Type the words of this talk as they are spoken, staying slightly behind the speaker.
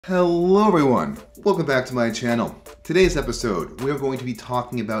Hello everyone, welcome back to my channel. Today's episode, we are going to be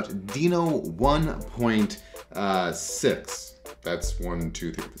talking about Deno 1.6. That's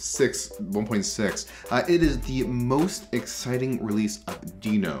 1.6. It is the most exciting release of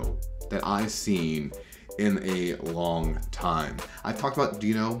Deno that I've seen in a long time. I've talked about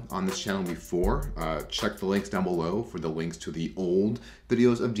Deno on this channel before. Check the links down below for the links to the old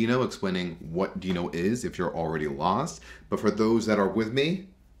videos of Deno explaining what Deno is if you're already lost. But for those that are with me,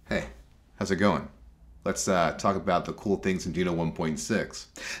 hey, how's it going? Let's talk about the cool things in Deno 1.6.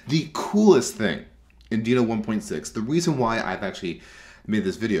 The coolest thing in Deno 1.6, the reason why I've actually made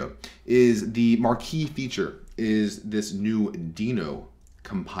this video, is the marquee feature is this new Deno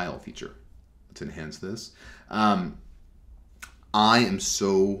compile feature. Let's enhance this. I am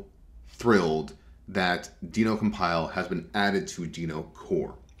so thrilled that Deno compile has been added to Deno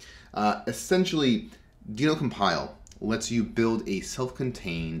core. Essentially, Deno compile lets you build a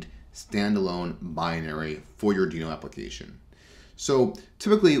self-contained standalone binary for your Deno application. So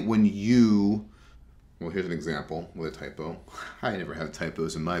typically when you, well, here's an example with a typo. I never have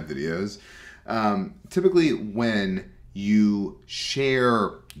typos in my videos. Typically when you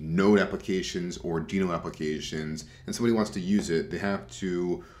share Node applications or Deno applications and somebody wants to use it, they have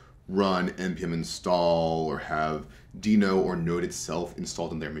to run npm install or have Deno or Node itself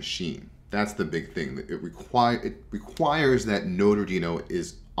installed on their machine. That's the big thing. It requires that Node or Deno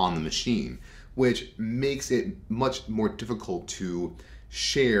is on the machine, which makes it much more difficult to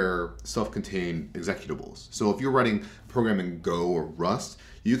share self-contained executables. So if you're writing a program in Go or Rust,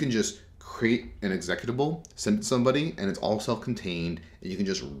 you can just create an executable, send it to somebody, and it's all self-contained, and you can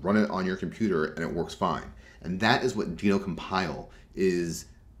just run it on your computer and it works fine. And that is what Deno compile is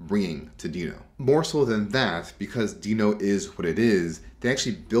bringing to Deno. More so than that, because Deno is what it is, they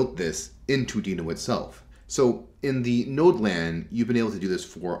actually built this into Deno itself. So in the Node land, you've been able to do this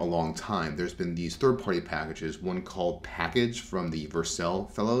for a long time. There's been these third-party packages, one called Package from the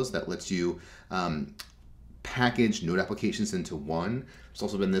Vercel fellows that lets you package Node applications into one. There's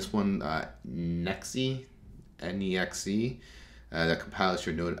also been this one, Nexe, N-E-X-E, that compiles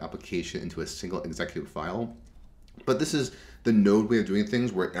your Node application into a single executable file. But this is the Node way of doing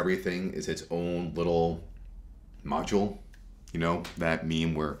things where everything is its own little module. You know, that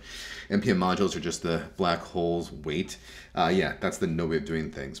meme where npm modules are just the black hole's weight. Yeah, that's the Node way of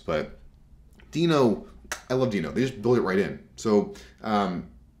doing things. But Deno, I love Deno. They just build it right in. So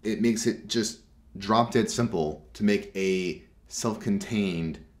it makes it just drop dead simple to make a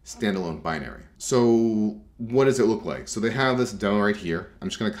self-contained standalone binary. So what does it look like? So they have this demo right here. I'm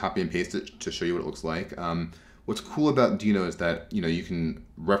just going to copy and paste it to show you what it looks like. What's cool about Deno is that you can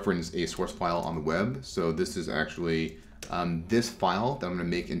reference a source file on the web. So this is actually this file that I'm going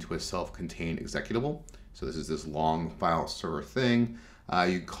to make into a self-contained executable. So this is this long file server thing.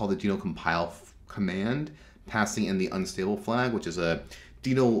 You call the Deno compile command, passing in the unstable flag, which is a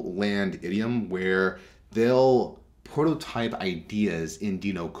Deno land idiom where they'll prototype ideas in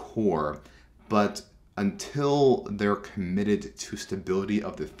Deno core, but until they're committed to stability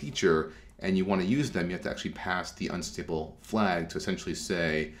of the feature and you want to use them, you have to actually pass the unstable flag to essentially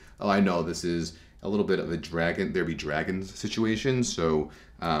say, oh, I know this is a little bit of a there be dragons situation, so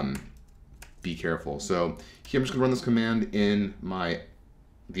be careful. So here I'm just gonna run this command in my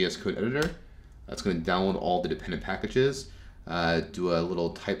VS Code editor. That's gonna download all the dependent packages, do a little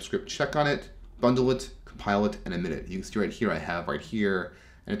TypeScript check on it, bundle it, compile it, and emit it. You can see right here, I have right here,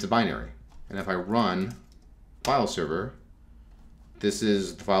 and it's a binary. And if I run file server, this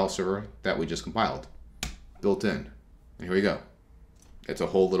is the file server that we just compiled, built in. And here we go. It's a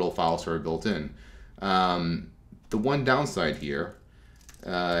whole little file server built in. The one downside here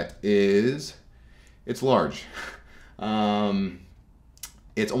is it's large.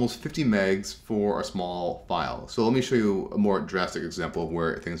 It's almost 50 megs for a small file. So let me show you a more drastic example of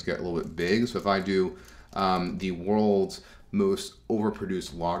where things get a little bit big. So if I do the world's most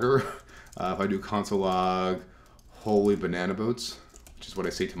overproduced logger, if I do console log holy banana boats, which is what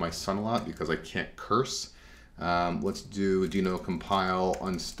I say to my son a lot because I can't curse. Let's do Deno compile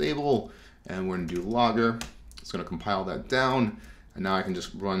unstable, and we're going to do logger. It's going to compile that down, and now I can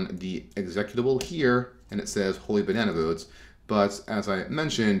just run the executable here, and it says holy banana boats. But as I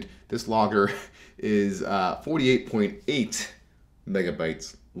mentioned, this logger is 48.8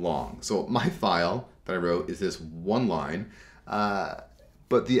 megabytes long. So my file that I wrote is this one line,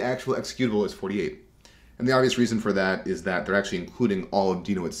 but the actual executable is 48. And the obvious reason for that is that they're actually including all of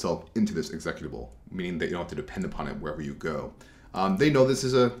Deno itself into this executable, meaning that you don't have to depend upon it wherever you go. They know this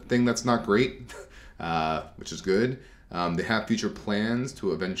is a thing that's not great, which is good. They have future plans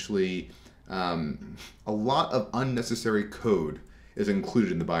to eventually a lot of unnecessary code is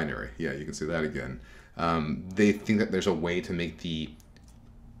included in the binary. Yeah, you can see that again. They think that there's a way to make the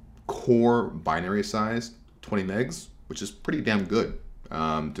core binary size 20 megs, which is pretty damn good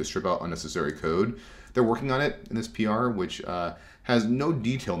to strip out unnecessary code. They're working on it in this PR, which has no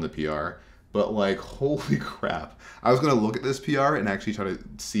detail in the PR, but like, holy crap. I was gonna look at this PR and actually try to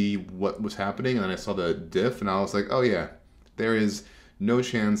see what was happening, and then I saw the diff and I was like, oh yeah, there is no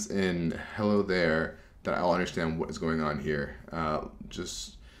chance in hello there that I'll understand what is going on here. I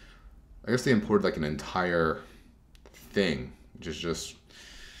guess they imported like an entire thing, which is just,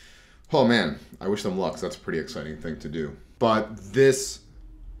 oh man, I wish them luck, 'cause that's a pretty exciting thing to do. But this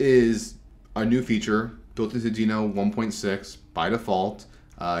is a new feature built into Deno 1.6 by default.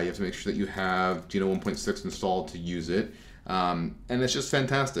 You have to make sure that you have Deno 1.6 installed to use it. And it's just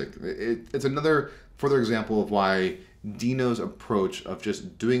fantastic. It's another further example of why Deno's approach of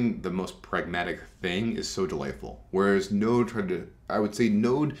just doing the most pragmatic thing is so delightful. Whereas Node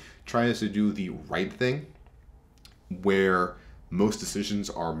tries to do the right thing, where most decisions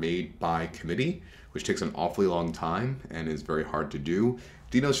are made by committee, which takes an awfully long time and is very hard to do.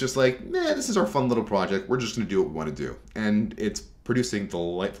 Deno's just like, nah, this is our fun little project. We're just gonna do what we wanna do. And it's producing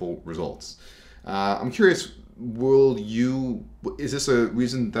delightful results. I'm curious, is this a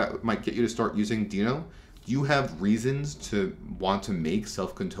reason that might get you to start using Deno? Do you have reasons to want to make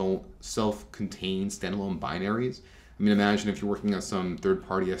self-contained standalone binaries? I mean, imagine if you're working on some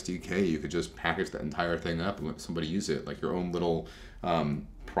third-party SDK, you could just package that entire thing up and let somebody use it, like your own little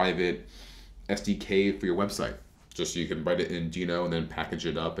private SDK for your website. Just so you can write it in Deno and then package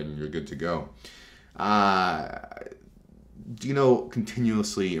it up and you're good to go. Deno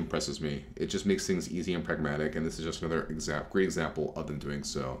continuously impresses me. It just makes things easy and pragmatic, and this is just another great example of them doing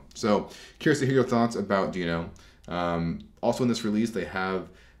so. So, curious to hear your thoughts about Deno. Also in this release, they have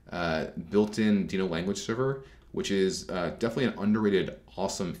built-in Deno language server, which is definitely an underrated,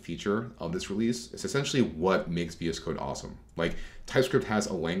 awesome feature of this release. It's essentially what makes VS Code awesome. Like, TypeScript has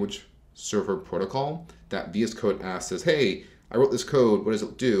a language server protocol that VS Code says, hey, I wrote this code, what does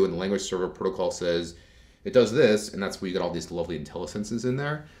it do? And the language server protocol says, it does this, and that's where you get all these lovely IntelliSenses in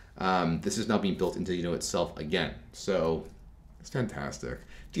there. This is now being built into Deno itself again. So it's fantastic.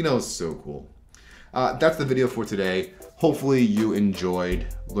 Deno is so cool. That's the video for today. Hopefully you enjoyed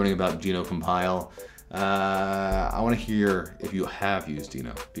learning about Deno compile. I want to hear if you have used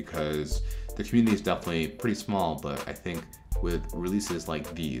Deno, because the community is definitely pretty small, but I think with releases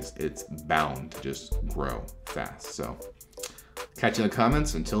like these, it's bound to just grow fast. So catch you in the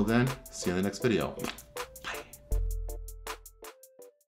comments. Until then, see you in the next video.